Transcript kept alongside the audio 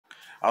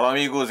Alô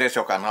amigos, esse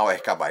é o canal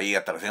RK Bahia,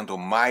 trazendo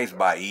mais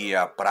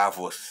Bahia para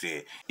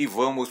você. E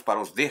vamos para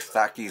os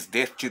destaques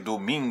deste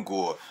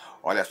domingo.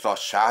 Olha só,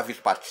 Chaves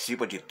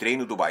participa de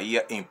treino do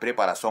Bahia em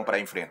preparação para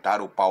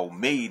enfrentar o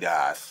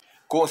Palmeiras.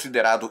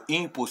 Considerado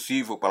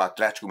impossível pelo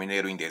Atlético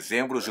Mineiro em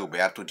dezembro,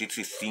 Gilberto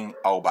disse sim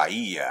ao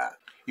Bahia.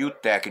 E o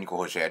técnico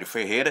Rogério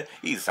Ferreira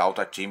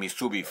exalta time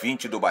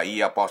sub-20 do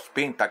Bahia após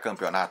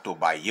pentacampeonato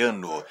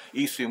baiano.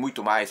 Isso e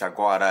muito mais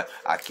agora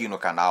aqui no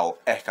canal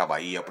RK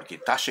Bahia, porque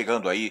tá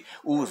chegando aí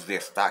os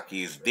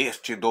destaques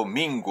deste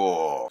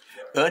domingo.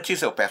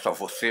 Antes eu peço a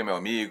você, meu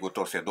amigo,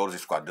 torcedor do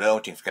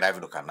Esquadrão, te inscreve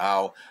no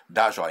canal,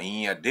 dá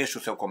joinha, deixa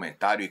o seu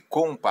comentário e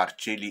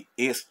compartilhe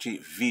este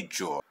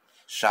vídeo.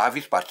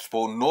 Chaves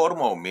participou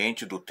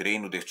normalmente do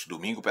treino deste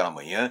domingo pela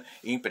manhã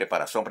em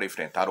preparação para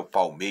enfrentar o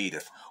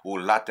Palmeiras. O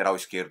lateral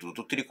esquerdo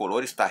do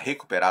tricolor está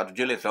recuperado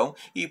de lesão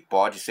e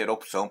pode ser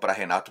opção para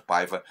Renato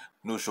Paiva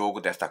no jogo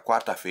desta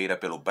quarta-feira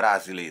pelo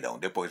Brasileirão.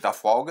 Depois da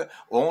folga,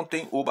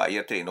 ontem o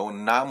Bahia treinou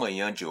na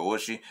manhã de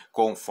hoje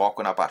com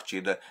foco na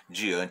partida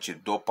diante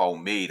do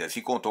Palmeiras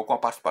e contou com a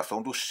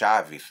participação do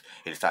Chaves.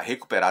 Ele está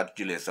recuperado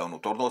de lesão no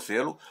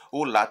tornozelo.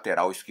 O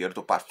lateral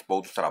esquerdo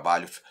participou dos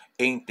trabalhos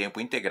em tempo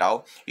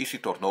integral e se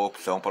tornou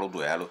opção para o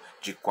duelo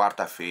de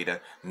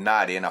quarta-feira na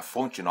Arena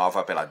Fonte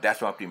Nova pela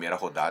 11ª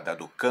rodada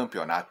do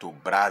Campeonato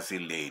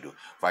Brasileiro.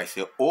 Vai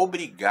ser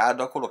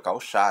obrigado a colocar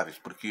o Chaves,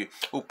 porque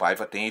o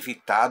Paiva tem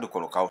evitado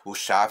colocar o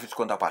Chaves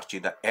quando a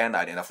partida é na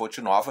Arena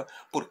Fonte Nova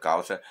por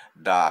causa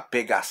da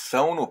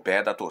pegação no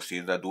pé da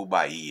torcida do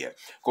Bahia.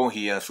 Com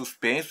Rian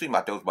suspenso e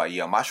Matheus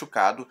Bahia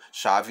machucado,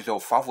 Chaves é o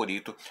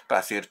favorito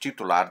para ser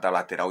titular da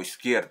lateral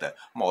esquerda.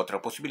 Uma outra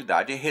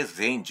possibilidade é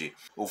Rezende,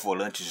 o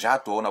volante já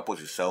atuou na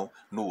posição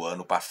no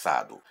ano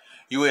passado.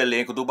 E o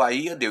elenco do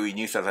Bahia deu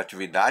início às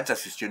atividades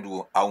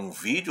assistindo a um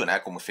vídeo,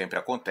 como sempre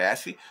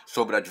acontece,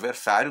 sobre o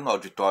adversário no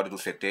auditório do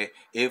CT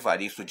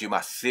Evaristo de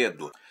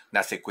Macedo.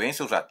 Na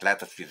sequência, os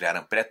atletas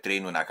fizeram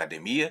pré-treino na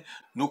academia.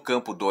 No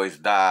campo 2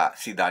 da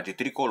cidade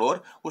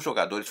tricolor, os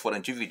jogadores foram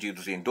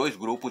divididos em 2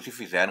 grupos e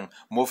fizeram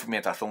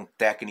movimentação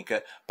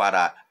técnica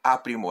para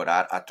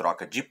aprimorar a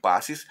troca de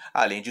passes,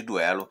 além de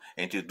duelo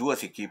entre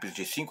 2 equipes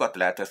de 5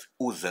 atletas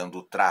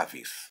usando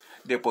traves.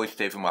 Depois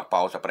teve uma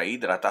pausa para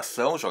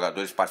hidratação, os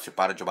jogadores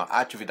participaram de uma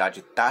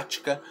atividade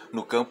tática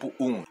no campo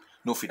 1.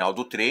 No final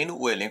do treino,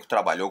 o elenco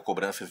trabalhou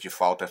cobranças de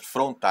faltas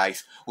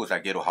frontais. O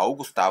zagueiro Raul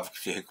Gustavo, que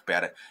se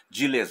recupera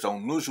de lesão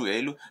no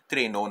joelho,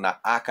 treinou na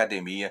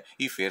academia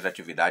e fez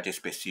atividade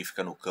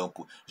específica no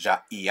campo.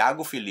 Já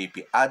Iago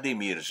Felipe,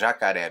 Ademir,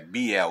 Jacaré,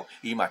 Biel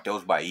e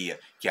Matheus Bahia,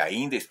 que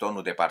ainda estão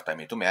no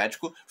departamento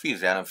médico,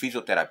 fizeram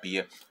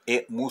fisioterapia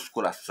e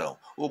musculação.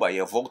 O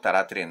Bahia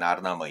voltará a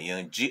treinar na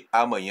manhã de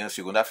amanhã,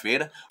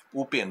 segunda-feira,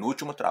 o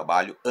penúltimo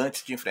trabalho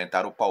antes de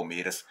enfrentar o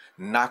Palmeiras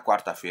na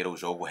quarta-feira, o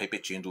jogo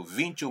repetindo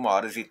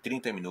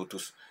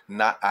 21h30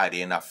 na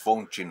Arena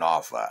Fonte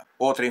Nova.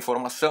 Outra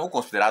informação,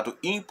 considerado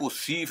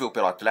impossível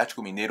pelo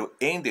Atlético Mineiro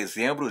em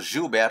dezembro,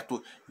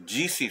 Gilberto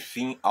disse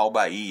sim ao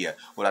Bahia.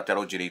 O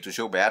lateral direito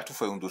Gilberto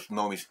foi um dos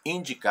nomes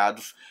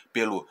indicados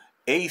pelo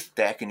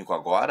ex-técnico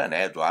agora,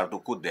 Eduardo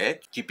Cudê,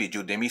 que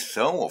pediu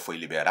demissão ou foi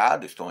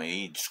liberado. Estão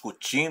aí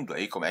discutindo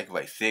aí como é que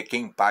vai ser,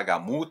 quem paga a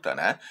multa,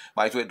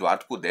 Mas o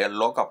Eduardo Cudê,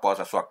 logo após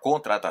a sua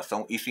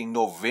contratação, isso em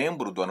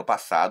novembro do ano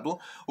passado,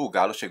 o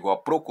Galo chegou a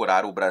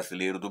procurar o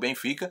brasileiro do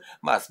Benfica,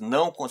 mas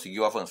não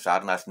conseguiu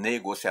avançar nas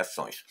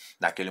negociações.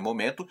 Naquele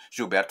momento,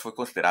 Gilberto foi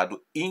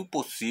considerado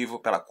impossível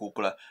pela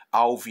cúpula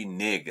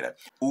alvinegra.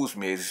 Os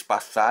meses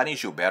passaram e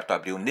Gilberto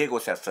abriu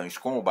negociações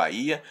com o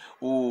Bahia,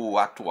 o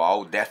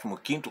atual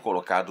 15º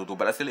colocado do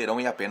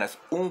Brasileirão, em apenas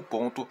 1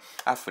 ponto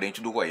à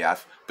frente do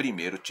Goiás,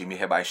 primeiro time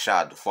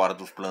rebaixado. Fora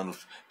dos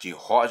planos de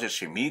Roger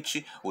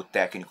Schmidt, o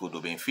técnico do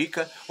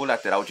Benfica, o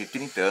lateral de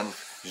 30 anos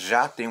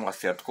já tem um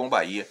acerto com o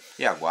Bahia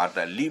e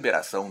aguarda a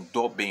liberação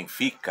do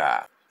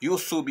Benfica. E o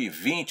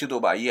sub-20 do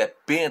Bahia é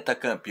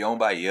pentacampeão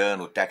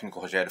baiano. O técnico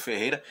Rogério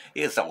Ferreira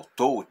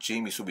exaltou o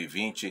time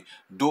sub-20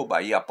 do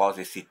Bahia após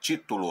esse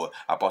título.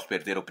 Após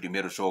perder o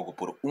primeiro jogo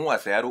por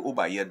 1-0, o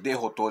Bahia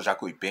derrotou o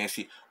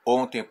Jacuipense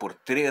ontem por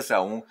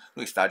 3-1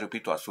 no estádio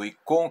Pituaçu e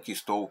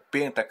conquistou o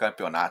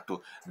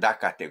pentacampeonato da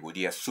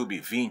categoria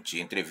sub-20.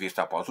 Em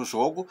entrevista após o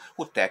jogo,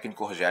 o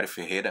técnico Rogério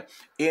Ferreira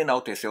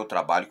enalteceu o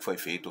trabalho que foi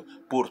feito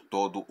por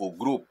todo o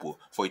grupo.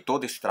 Foi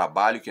todo esse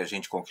trabalho que a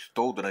gente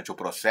conquistou durante o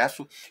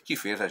processo que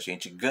fez a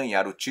gente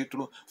ganhar o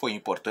título. Foi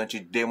importante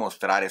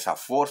demonstrar essa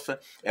força,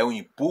 é um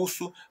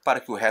impulso para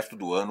que o resto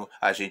do ano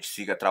a gente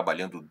siga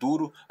trabalhando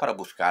duro para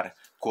buscar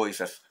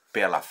coisas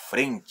pela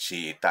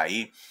frente. Tá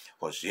aí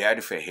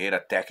Rogério Ferreira,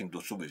 técnico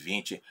do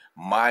Sub-20,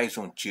 mais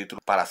um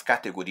título para as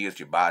categorias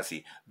de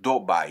base do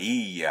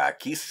Bahia,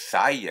 que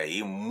sai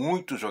aí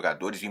muitos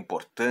jogadores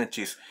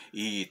importantes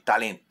e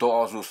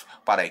talentosos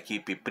para a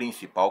equipe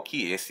principal,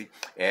 que esse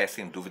é,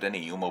 sem dúvida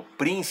nenhuma, o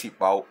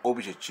principal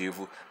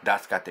objetivo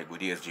das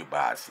categorias de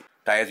base.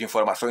 Tá aí as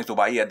informações do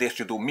Bahia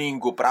deste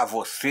domingo para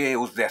você,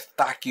 os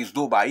destaques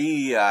do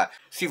Bahia.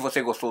 Se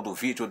você gostou do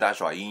vídeo, dá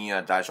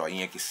joinha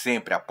que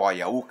sempre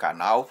apoia o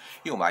canal.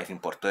 E o mais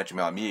importante,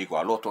 meu amigo,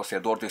 alô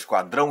torcedor do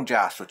Esquadrão de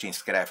Aço, te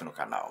inscreve no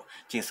canal.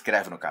 Te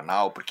inscreve no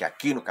canal, porque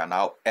aqui no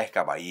canal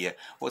RK Bahia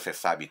você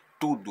sabe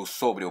tudo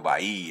sobre o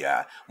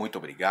Bahia. Muito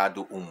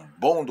obrigado, um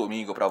bom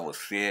domingo para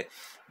você.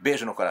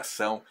 Beijo no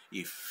coração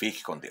e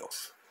fique com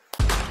Deus.